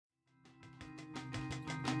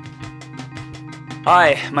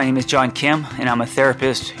Hi, my name is John Kim, and I'm a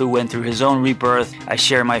therapist who went through his own rebirth. I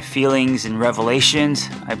share my feelings and revelations.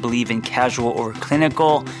 I believe in casual over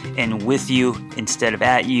clinical and with you instead of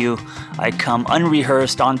at you. I come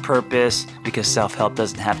unrehearsed on purpose because self-help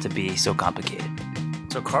doesn't have to be so complicated.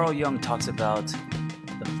 So Carl Jung talks about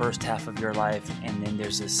the first half of your life, and then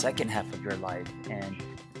there's the second half of your life, and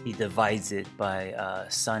he divides it by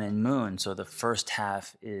sun and moon. So the first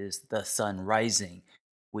half is the sun rising,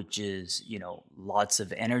 which is, lots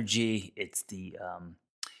of energy. It's the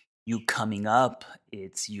you coming up.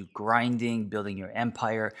 It's you grinding, building your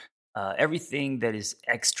empire. Everything that is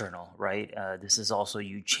external, right? This is also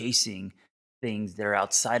you chasing things that are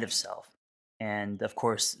outside of self. And of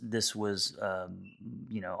course, this was,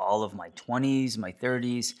 all of my 20s, my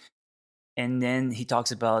 30s. And then he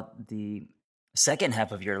talks about the second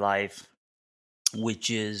half of your life, which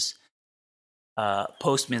is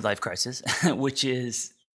post midlife crisis, which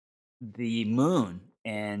is the moon.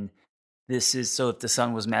 And this is, so if the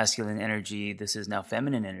sun was masculine energy, this is now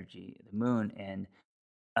feminine energy, the moon. And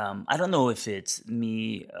I don't know if it's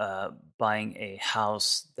me buying a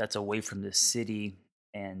house that's away from the city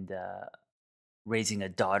and raising a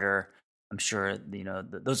daughter. I'm sure,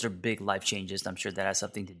 those are big life changes. I'm sure that has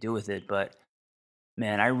something to do with it. But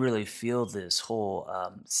man, I really feel this whole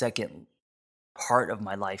second part of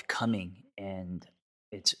my life coming, and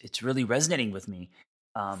it's really resonating with me.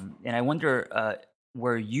 And I wonder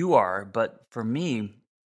where you are, but for me,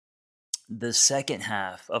 the second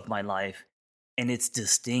half of my life, and it's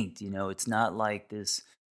distinct. It's not like this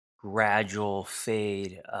gradual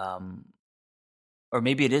fade, or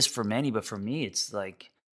maybe it is for many, but for me, it's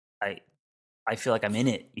like I I feel like I'm in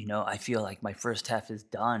it. I feel like my first half is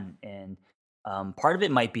done, and part of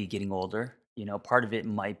it might be getting older. Part of it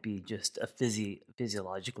might be just a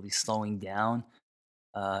physiologically slowing down.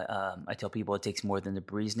 I tell people it takes more than the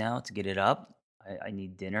breeze now to get it up. I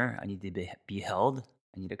need dinner. I need to be held.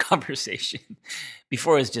 I need a conversation.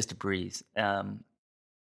 Before it's just a breeze. The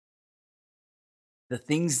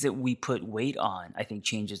things that we put weight on, I think,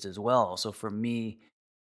 changes as well. So for me,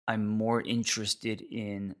 I'm more interested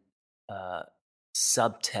in uh,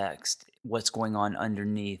 subtext, what's going on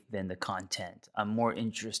underneath, than the content. I'm more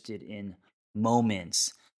interested in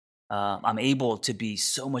moments. I'm able to be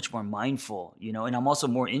so much more mindful, and I'm also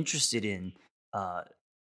more interested in uh,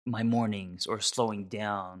 my mornings or slowing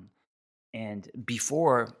down. And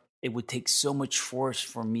before, it would take so much force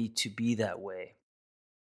for me to be that way.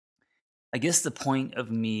 I guess the point of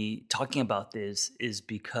me talking about this is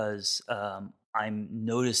because I'm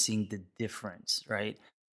noticing the difference, right?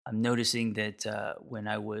 I'm noticing that when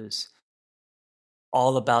I was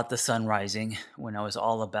all about the sun rising, when I was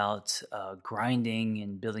all about grinding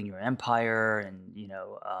and building your empire and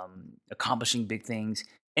accomplishing big things.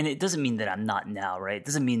 And it doesn't mean that I'm not now, right? It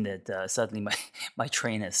doesn't mean that suddenly my my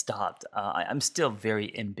train has stopped. I'm still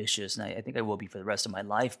very ambitious, and I think I will be for the rest of my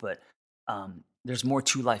life. But there's more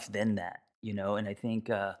to life than that, And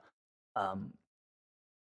um,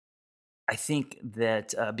 I think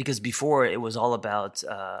that because before it was all about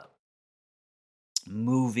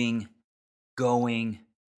moving, going,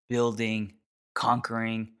 building,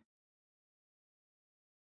 conquering.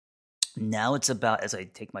 Now it's about, as I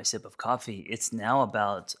take my sip of coffee, it's now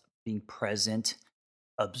about being present,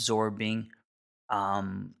 absorbing.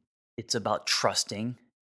 Um, it's about trusting.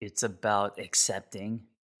 It's about accepting.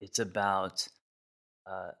 It's about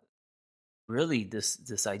uh, really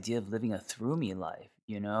this idea of living a through me life.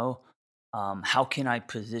 How can I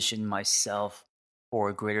position myself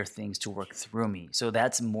for greater things to work through me? So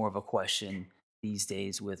that's more of a question these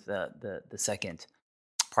days with the second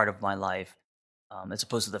part of my life, as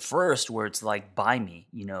opposed to the first, where it's like by me.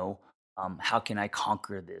 How can I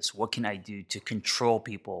conquer this? What can I do to control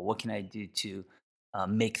people? What can I do to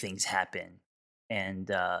make things happen? And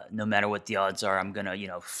no matter what the odds are, I'm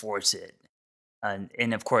gonna force it.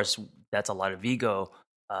 And of course, that's a lot of ego.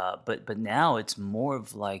 But now it's more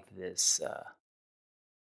of like this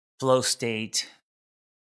flow state,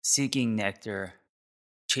 seeking nectar,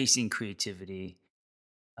 chasing creativity,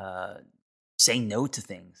 uh, saying no to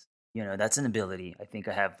things. That's an ability I think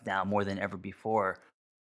I have now more than ever before.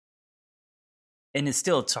 And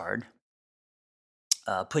it's hard.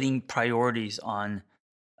 Putting priorities on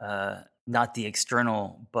not the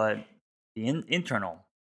external, but the internal.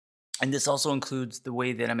 And this also includes the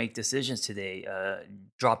way that I make decisions today,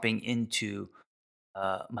 dropping into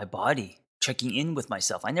my body, checking in with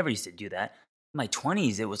myself. I never used to do that. In my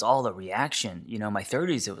 20s, it was all a reaction. My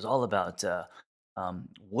 30s, it was all about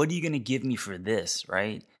what are you going to give me for this,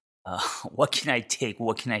 right? What can I take?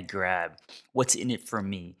 What can I grab? What's in it for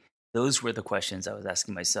me? Those were the questions I was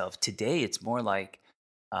asking myself. Today, it's more like,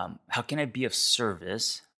 how can I be of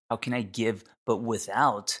service? How can I give, but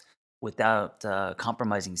without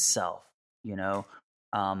compromising self? You know,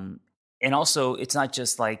 um, and also it's not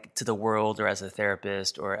just like to the world or as a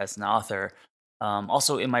therapist or as an author.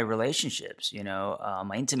 Also in my relationships,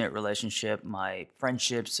 my intimate relationship, my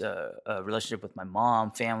friendships, relationship with my mom,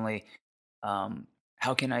 family.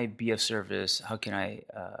 How can I be of service? How can I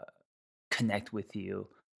connect with you?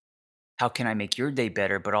 How can I make your day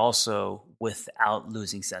better, but also without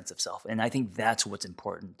losing sense of self? And I think that's what's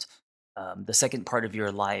important. The second part of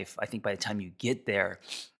your life, I think by the time you get there,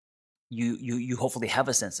 you hopefully have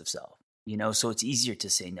a sense of self. So it's easier to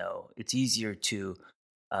say no. It's easier to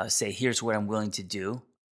say, "Here's what I'm willing to do."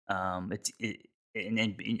 And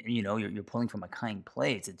then you're pulling from a kind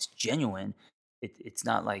place. It's genuine. It's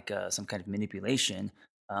not like some kind of manipulation.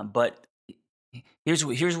 But here's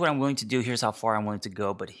what I'm willing to do. Here's how far I'm willing to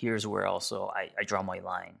go. But here's where also I draw my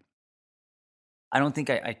line. I don't think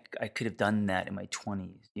I could have done that in my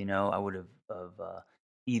 20s. I would have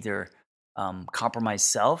either compromised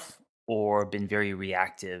self or been very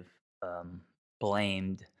reactive,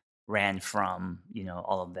 blamed, ran from,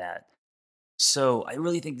 all of that. So I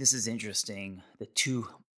really think this is interesting. The two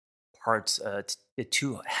parts, the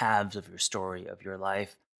two halves of your story, of your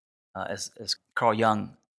life, as Carl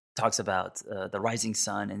Jung talks about the rising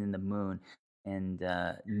sun and then the moon, and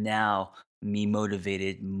now me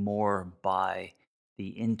motivated more by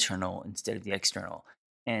the internal instead of the external.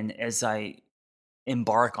 And as I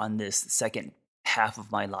embark on this second half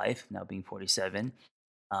of my life, now being 47,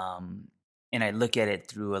 and I look at it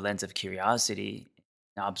through a lens of curiosity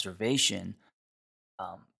and observation,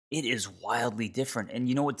 it is wildly different. And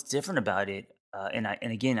you know what's different about it? And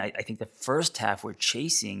again, I think the first half we're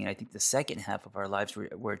chasing, and I think the second half of our lives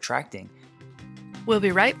we're attracting. We'll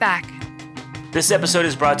be right back. This episode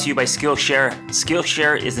is brought to you by Skillshare.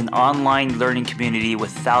 Skillshare is an online learning community with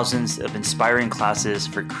thousands of inspiring classes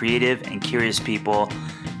for creative and curious people.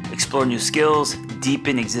 Explore new skills,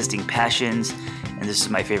 deepen existing passions, and this is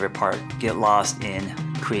my favorite part, get lost in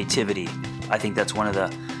creativity. I think that's one of the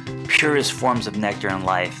purest forms of nectar in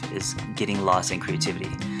life, is getting lost in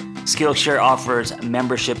creativity. Skillshare offers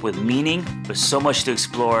membership with meaning, with so much to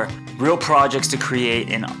explore, real projects to create,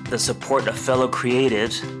 and the support of fellow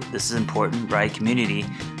creatives. This is important, right? Community.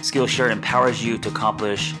 Skillshare empowers you to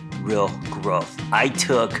accomplish real growth. I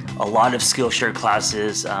took a lot of Skillshare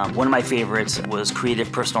classes. One of my favorites was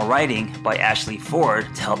Creative Personal Writing by Ashley Ford.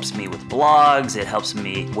 It helps me with blogs. It helps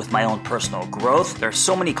me with my own personal growth. There are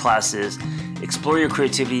so many classes. Explore your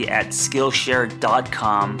creativity at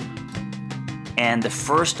Skillshare.com. And the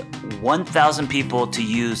first 1,000 people to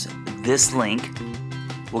use this link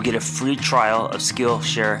will get a free trial of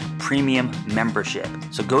Skillshare Premium membership.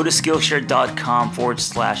 So go to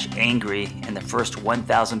Skillshare.com/angry, and the first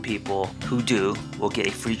 1,000 people who do will get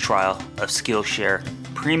a free trial of Skillshare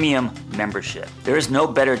Premium membership. There is no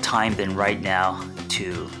better time than right now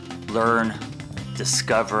to learn,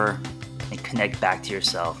 discover, and connect back to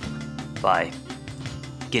yourself by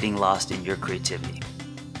getting lost in your creativity.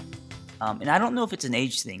 And I don't know if it's an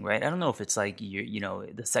age thing, right? I don't know if it's like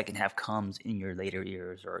the second half comes in your later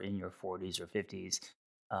years or in your 40s or 50s.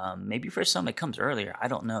 Maybe for some it comes earlier. I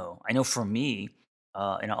don't know. I know for me,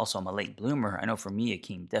 and also I'm a late bloomer. I know for me it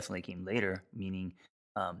definitely came later. Meaning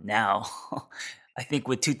now, I think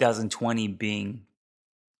with 2020 being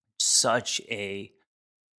such a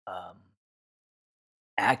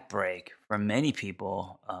act break for many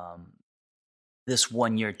people. This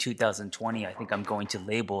 1 year, 2020, I think I'm going to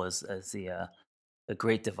label as the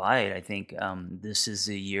Great Divide. I think this is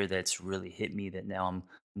a year that's really hit me, that now I'm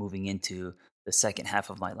moving into the second half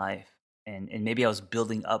of my life. And maybe I was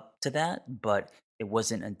building up to that, but it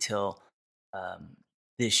wasn't until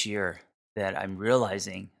this year that I'm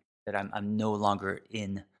realizing that I'm no longer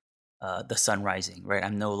in the sun rising, right?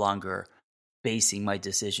 I'm no longer basing my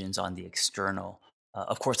decisions on the external.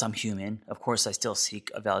 Of course, I'm human. Of course, I still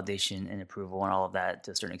seek a validation and approval and all of that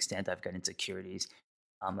to a certain extent. I've got insecurities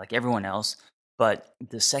like everyone else. But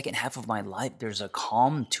the second half of my life, there's a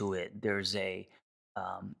calm to it. There's and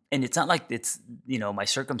it's not like it's, my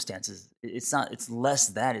circumstances. It's less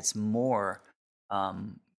that. It's more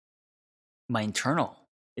my internal.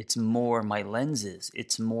 It's more my lenses.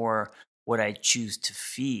 It's more what I choose to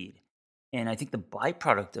feed. And I think the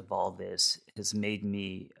byproduct of all this has made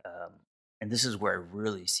me, and this is where I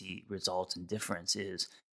really see results and difference, is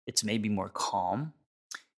it's made me more calm.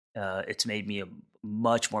 It's made me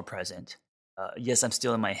much more present. Yes, I'm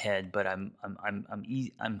still in my head, but I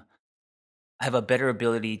have a better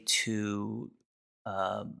ability to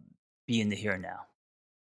be in the here and now.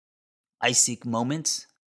 I seek moments,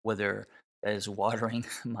 whether that is watering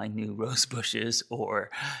my new rose bushes or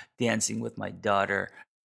dancing with my daughter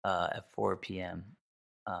at 4 p.m.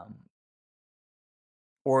 Um,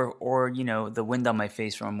 or the wind on my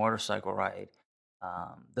face from a motorcycle ride.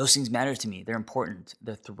 Those things matter to me. They're important.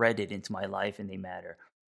 They're threaded into my life, and they matter.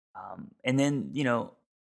 And then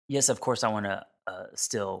yes, of course, I want to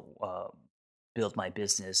still build my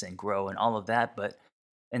business and grow and all of that. But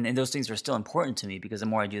and those things are still important to me because the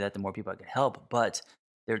more I do that, the more people I can help. But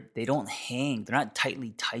they don't hang. They're not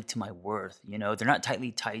tightly tied to my worth. They're not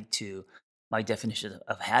tightly tied to my definition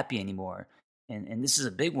of happy anymore. And this is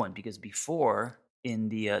a big one because before, in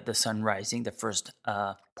the sun rising, the first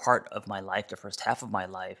part of my life, the first half of my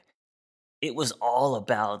life, it was all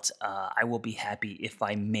about I will be happy if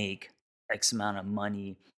I make X amount of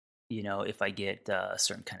money, if I get a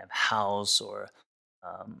certain kind of house or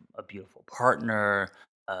a beautiful partner,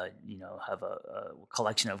 have a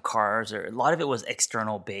collection of cars, or a lot of it was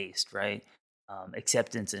external based, right?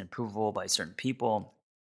 Acceptance and approval by certain people.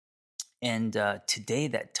 And today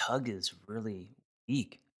that tug is really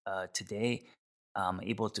weak. Today I'm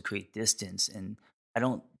able to create distance, and I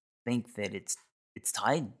don't think that it's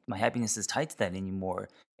tied. My happiness is tied to that anymore.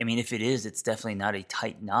 I mean, if it is, it's definitely not a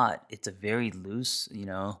tight knot. It's a very loose,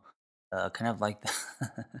 kind of like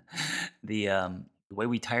the way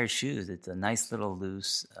we tie our shoes. It's a nice little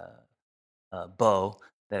loose bow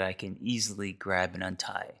that I can easily grab and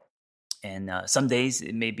untie. And some days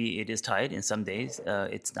maybe it is tied, and some days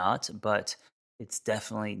it's not. But it's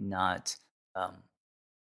definitely not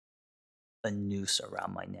a noose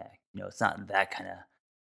around my neck. It's not that kind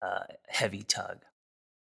of heavy tug.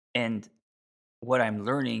 And what I'm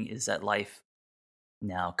learning is that life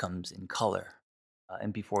now comes in color.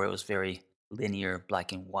 And before it was very linear,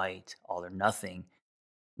 black and white, all or nothing.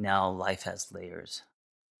 Now life has layers.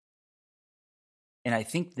 And I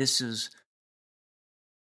think this is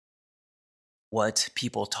what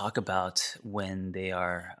people talk about when they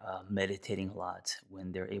are meditating a lot,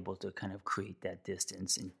 when they're able to kind of create that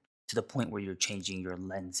distance and to the point where you're changing your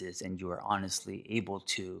lenses and you are honestly able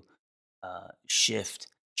to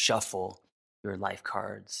shuffle your life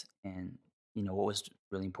cards, and what was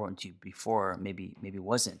really important to you before maybe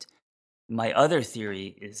wasn't. My other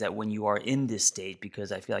theory is that when you are in this state,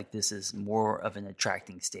 because I feel like this is more of an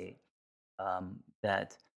attracting state,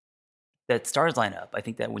 that stars line up. I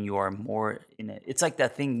think that when you are more in it, it's like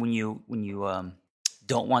that thing when you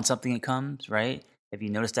don't want something, it comes, right? Have you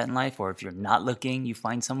noticed that in life? Or if you're not looking, you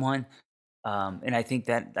find someone. And I think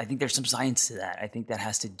there's some science to that. I think that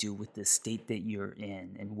has to do with the state that you're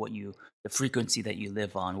in and the frequency that you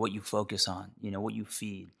live on, what you focus on, what you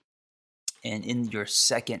feed. And in your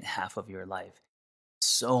second half of your life,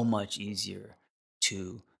 so much easier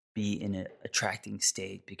to be in an attracting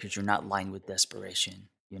state because you're not lined with desperation,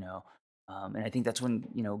 and I think that's when,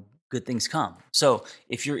 good things come. So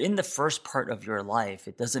if you're in the first part of your life,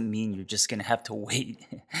 it doesn't mean you're just going to have to wait.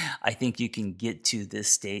 I think you can get to this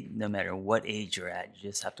state no matter what age you're at. You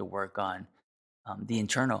just have to work on the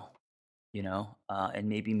internal, and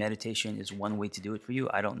maybe meditation is one way to do it for you.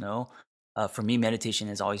 I don't know. For me, meditation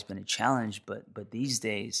has always been a challenge, but these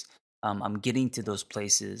days I'm getting to those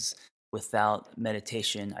places without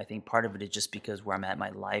meditation. I think part of it is just because where I'm at in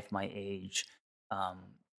my life, my age,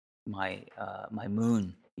 my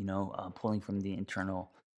moon, pulling from the internal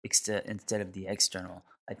instead of the external.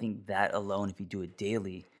 I think that alone, if you do it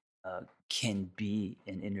daily, can be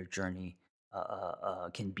an inner journey,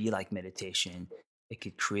 can be like meditation. It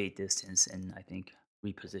could create distance and I think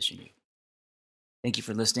reposition you. Thank you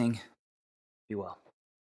for listening. Be well.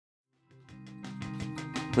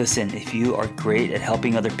 Listen, if you are great at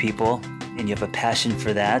helping other people and you have a passion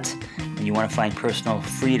for that, and you want to find personal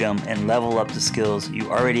freedom and level up the skills you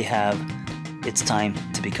already have, it's time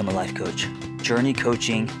to become a life coach. Journey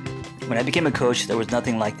Coaching. When I became a coach, there was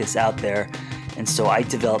nothing like this out there. And so I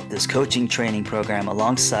developed this coaching training program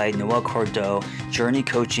alongside Noel Cordeaux, Journey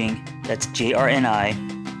Coaching. That's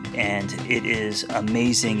JRNI. And it is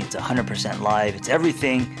amazing. It's 100% live. It's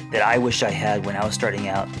everything that I wish I had when I was starting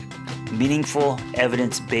out. Meaningful,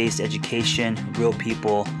 evidence-based education, real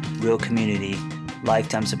people, real community,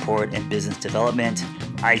 lifetime support, and business development.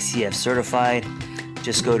 ICF certified.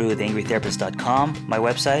 Just go to theangrytherapist.com, my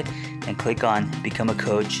website, and click on Become a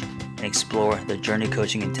Coach and explore the Journey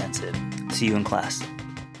Coaching Intensive. See you in class.